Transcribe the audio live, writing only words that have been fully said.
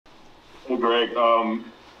Hey, Greg.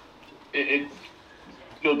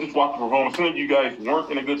 Just watching from home. It seemed like you guys weren't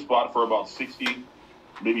in a good spot for about 60,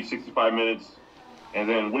 maybe 65 minutes. And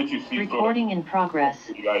then what did you see Recording in progress.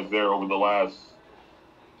 You guys there over the last,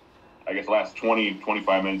 I guess, last 20,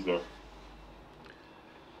 25 minutes there?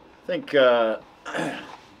 I think,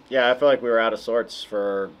 yeah, I felt like we were out of sorts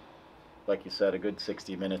for, like you said, a good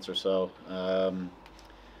 60 minutes or so.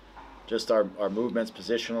 Just our movements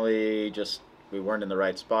positionally, just we weren't in the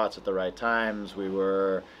right spots at the right times. We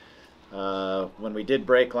were, when we did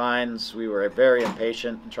break lines, we were very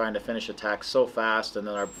impatient and trying to finish attacks so fast. And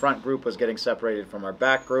then our front group was getting separated from our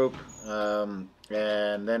back group. And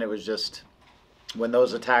then it was just, when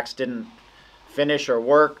those attacks didn't finish or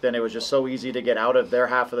work, then it was just so easy to get out of their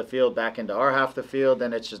half of the field back into our half of the field.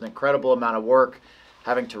 And it's just an incredible amount of work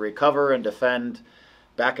having to recover and defend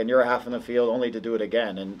back in your half of the field only to do it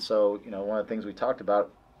again. And so, one of the things we talked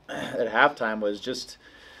about at halftime was just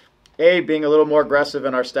being a little more aggressive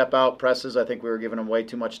in our step out presses. I think we were giving them way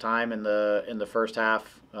too much time in the first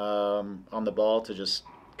half on the ball to just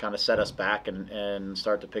kind of set us back and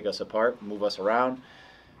start to pick us apart, move us around.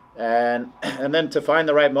 And then to find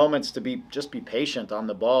the right moments to be patient on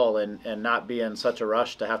the ball and not be in such a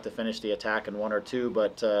rush to have to finish the attack in one or two,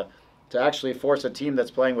 but to actually force a team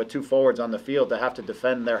that's playing with two forwards on the field to have to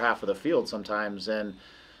defend their half of the field sometimes and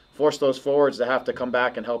force those forwards to have to come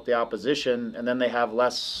back and help the opposition, and then they have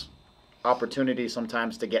less opportunity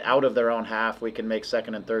sometimes to get out of their own half. We can make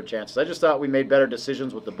second and third chances. I just thought we made better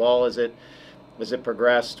decisions with the ball as it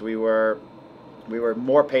progressed. We were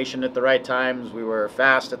more patient at the right times. We were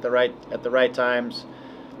fast at the right times.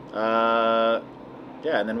 And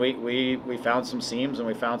then we found some seams and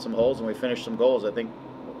we found some holes and we finished some goals. I think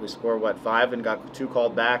we scored 5 and got 2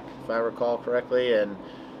 called back, if I recall correctly, and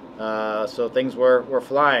so things were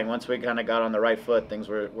flying. Once we kind of got on the right foot, things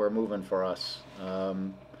were moving for us.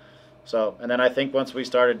 And then I think once we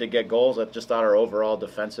started to get goals, I just thought our overall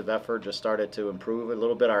defensive effort just started to improve a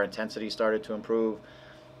little bit. Our intensity started to improve.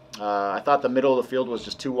 I thought the middle of the field was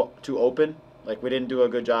just too open. Like, we didn't do a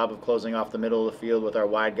good job of closing off the middle of the field with our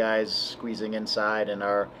wide guys squeezing inside and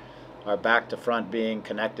our back to front being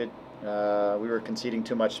connected. We were conceding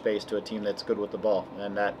too much space to a team that's good with the ball,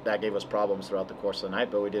 and that gave us problems throughout the course of the night.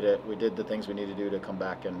 But we did the things we needed to do to come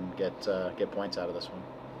back and get points out of this one.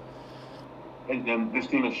 And this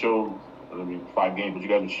team has shown, 5 games, but you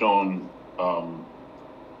guys have shown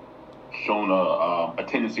a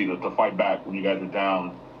tendency to fight back when you guys are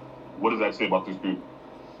down. What does that say about this group?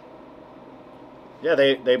 Yeah,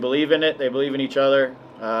 they believe in it. They believe in each other.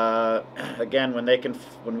 Again,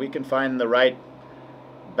 when we can find the right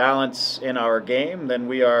balance in our game, then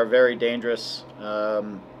we are very dangerous.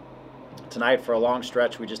 Tonight, for a long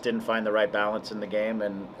stretch, we just didn't find the right balance in the game,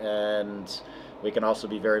 and we can also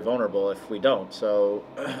be very vulnerable if we don't. So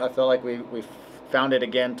I felt like we found it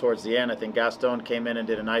again towards the end. I think Gaston came in and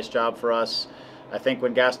did a nice job for us. I think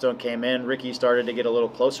when Gaston came in, Ricky started to get a little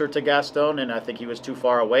closer to Gaston, and I think he was too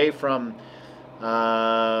far away from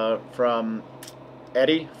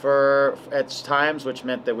Eddie at times, which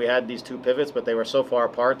meant that we had these 2 pivots, but they were so far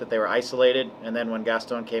apart that they were isolated. And then when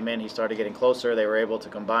Gaston came in, he started getting closer. They were able to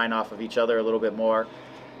combine off of each other a little bit more.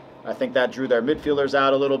 I think that drew their midfielders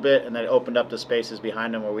out a little bit, and then it opened up the spaces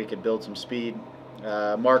behind them where we could build some speed.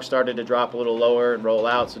 Mark started to drop a little lower and roll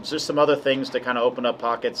out. So just some other things to kind of open up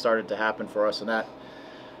pockets started to happen for us, and that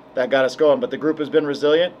got us going. But the group has been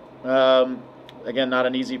resilient. Again, not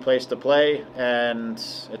an easy place to play, and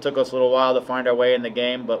it took us a little while to find our way in the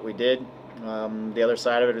game, but we did. The other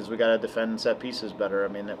side of it is we got to defend set pieces better.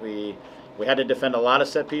 We had to defend a lot of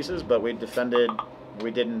set pieces, but we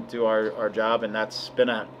didn't do our job, and that's been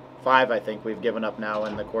a 5, I think, we've given up now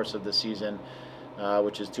in the course of the season,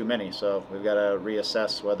 which is too many. So we've got to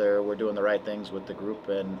reassess whether we're doing the right things with the group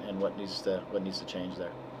and what needs to change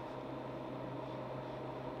there.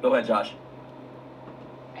 Go ahead, Josh.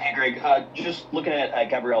 Hey, Greg. Just looking at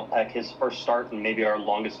Gabriel Peck, his first start and maybe our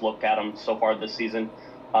longest look at him so far this season.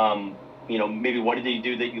 Maybe what did he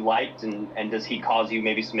do that you liked, and does he cause you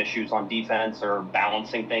maybe some issues on defense or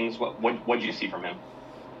balancing things? What did you see from him?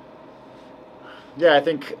 Yeah, I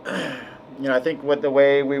think with the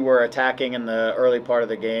way we were attacking in the early part of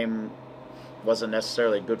the game wasn't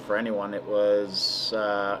necessarily good for anyone. It was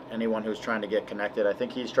anyone who's trying to get connected. I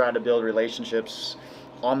think he's trying to build relationships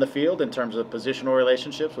on the field in terms of positional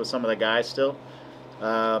relationships with some of the guys still.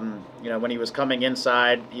 When he was coming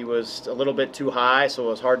inside, he was a little bit too high, so it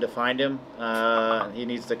was hard to find him. He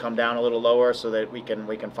needs to come down a little lower so that we can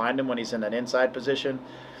find him when he's in that inside position.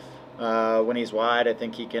 When he's wide, I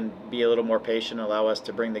think he can be a little more patient, allow us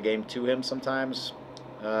to bring the game to him sometimes.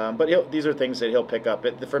 But these are things that he'll pick up.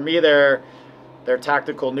 For me, their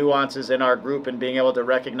tactical nuances in our group and being able to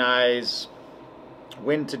recognize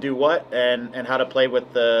when to do what and how to play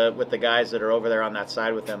with the guys that are over there on that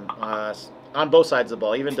side with him on both sides of the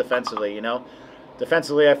ball, even defensively.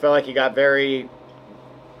 Defensively, I felt like he got very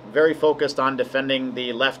very focused on defending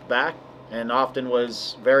the left back and often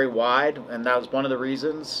was very wide, and that was one of the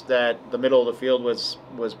reasons that the middle of the field was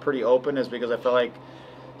pretty open, is because I felt like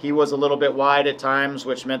he was a little bit wide at times,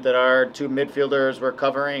 which meant that our two midfielders were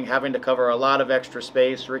having to cover a lot of extra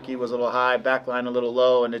space. Ricky was a little high, backline a little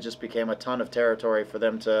low, and it just became a ton of territory for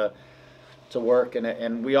them to work.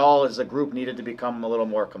 And we all, as a group, needed to become a little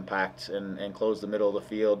more compact and close the middle of the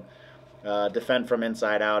field, defend from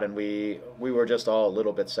inside out, and we were just all a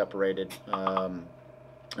little bit separated.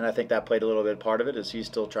 And I think that played a little bit part of it, as he's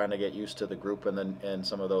still trying to get used to the group and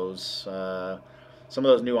some of those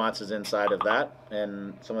nuances inside of that,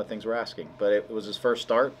 and some of the things we're asking. But it was his first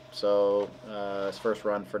start, so his first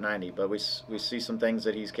run for 90. But we see some things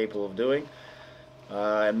that he's capable of doing,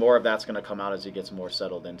 and more of that's going to come out as he gets more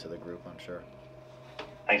settled into the group, I'm sure.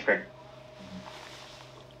 Thanks, Greg.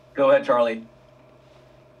 Go ahead, Charlie.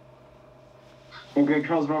 Well, Greg,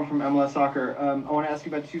 Charles Brown from MLS Soccer. I want to ask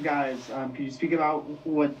you about two guys. Can you speak about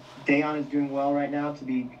what Dayon is doing well right now to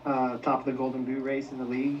be top of the Golden Boot race in the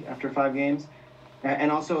league after 5 games?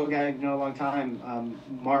 And also, a guy I've known a long time,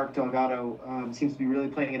 Mark Delgado, seems to be really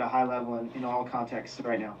playing at a high level in all contexts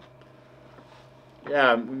right now.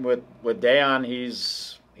 Yeah, with Dayon,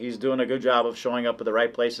 he's doing a good job of showing up at the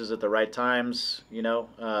right places at the right times. When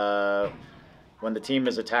the team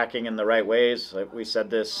is attacking in the right ways, like we said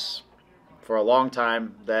this for a long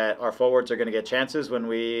time, that our forwards are going to get chances when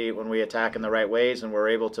we attack in the right ways, and we're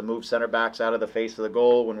able to move center backs out of the face of the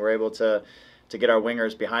goal, when we're able to get our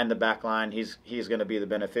wingers behind the back line. He's going to be the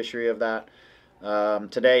beneficiary of that.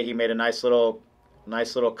 Today he made a nice little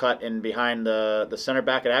cut in behind the center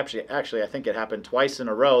back. It actually I think it happened twice in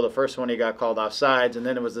a row. The first one he got called offsides, and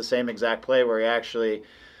then it was the same exact play where he actually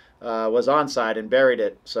was onside and buried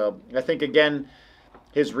it. So I think, again,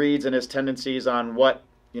 his reads and his tendencies on what,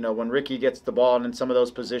 when Ricky gets the ball and in some of those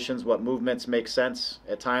positions, what movements make sense.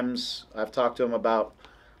 At times I've talked to him about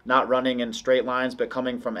not running in straight lines but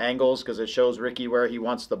coming from angles, because it shows Ricky where he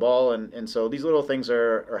wants the ball, and so these little things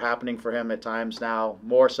are happening for him at times now,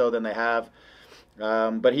 more so than they have.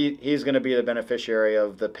 But he's going to be the beneficiary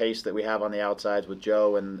of the pace that we have on the outsides with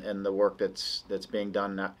Joe and the work that's being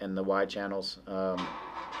done in the wide channels.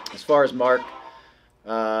 As far as Mark,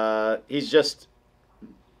 he just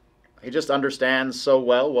understands so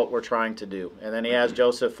well what we're trying to do. And then he has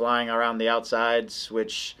Joseph flying around the outsides,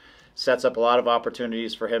 which sets up a lot of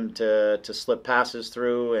opportunities for him to slip passes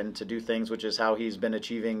through and to do things, which is how he's been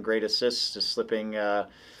achieving great assists, just slipping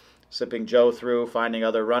Joe through, finding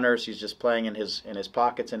other runners. He's just playing in his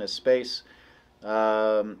pockets, in his space.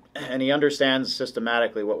 And he understands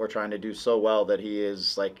systematically what we're trying to do so well that he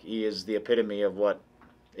is the epitome of what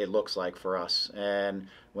it looks like for us. And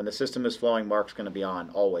when the system is flowing, Mark's going to be on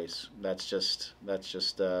always. That's just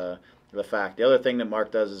the fact. The other thing that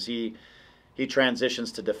Mark does is he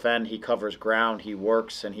transitions to defend. He covers ground. He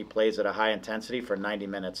works, and he plays at a high intensity for 90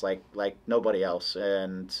 minutes like nobody else.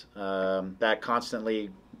 And that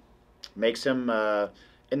constantly makes him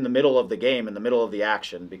in the middle of the game, in the middle of the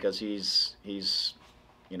action, because he's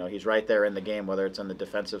right there in the game, whether it's on the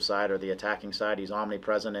defensive side or the attacking side. He's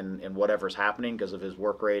omnipresent in whatever's happening because of his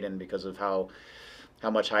work rate and because of how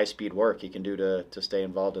much high-speed work he can do to stay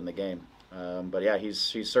involved in the game. But yeah, he's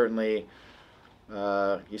certainly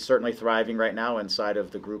thriving right now inside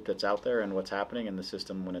of the group that's out there and what's happening in the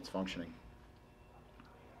system when it's functioning.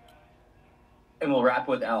 And we'll wrap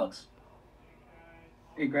with Alex.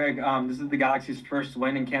 Hey, Greg, this is the Galaxy's first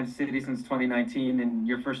win in Kansas City since 2019, and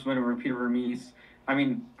your first win over Peter Vermees. I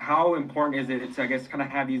mean, how important is it to, I guess, kind of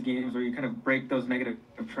have these games where you kind of break those negative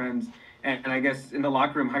trends? And I guess in the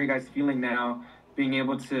locker room, how are you guys feeling now, being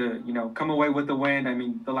able to, come away with the win? I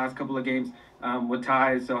mean, the last couple of games with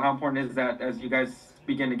ties. So how important is that as you guys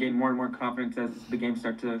begin to gain more and more confidence as the games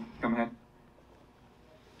start to come ahead?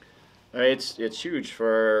 It's huge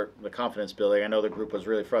for the confidence building. I know the group was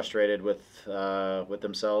really frustrated with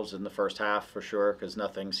themselves in the first half for sure, because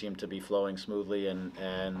nothing seemed to be flowing smoothly,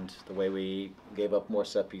 and the way we gave up more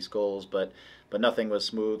set piece goals, but nothing was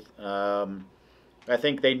smooth. I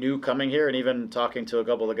think they knew coming here, and even talking to a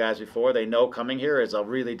couple of the guys before, they know coming here is a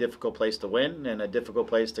really difficult place to win and a difficult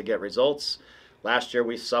place to get results. Last year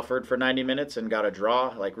we suffered for 90 minutes and got a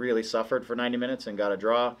draw, really suffered for 90 minutes and got a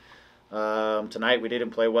draw. Tonight we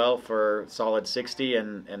didn't play well for solid 60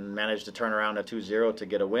 and managed to turn around a 2-0 to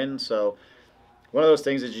get a win. So one of those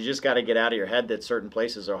things is you just got to get out of your head that certain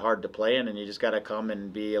places are hard to play in, and you just got to come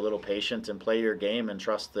and be a little patient and play your game and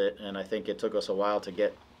trust it. And I think it took us a while to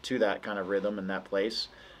get to that kind of rhythm in that place,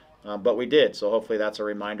 but we did. So hopefully that's a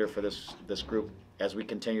reminder for this group as we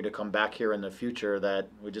continue to come back here in the future, that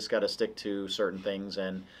we just got to stick to certain things,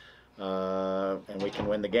 and we can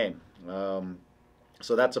win the game.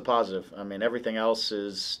 So that's a positive. I mean, everything else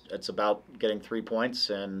it's about getting 3 points,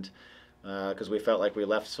 and because we felt like we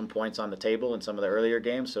left some points on the table in some of the earlier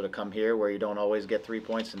games. So to come here where you don't always get 3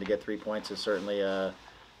 points, and to get 3 points is certainly a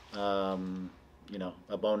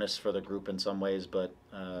bonus for the group in some ways. But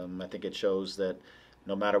I think it shows that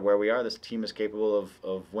no matter where we are, this team is capable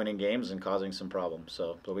of winning games and causing some problems.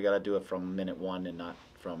 So we got to do it from minute 1 and not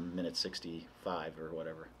from minute 65 or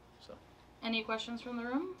whatever. So. Any questions from the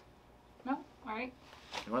room? No? All right.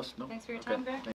 Anyone else? No? Thanks for your time, Okay. Greg.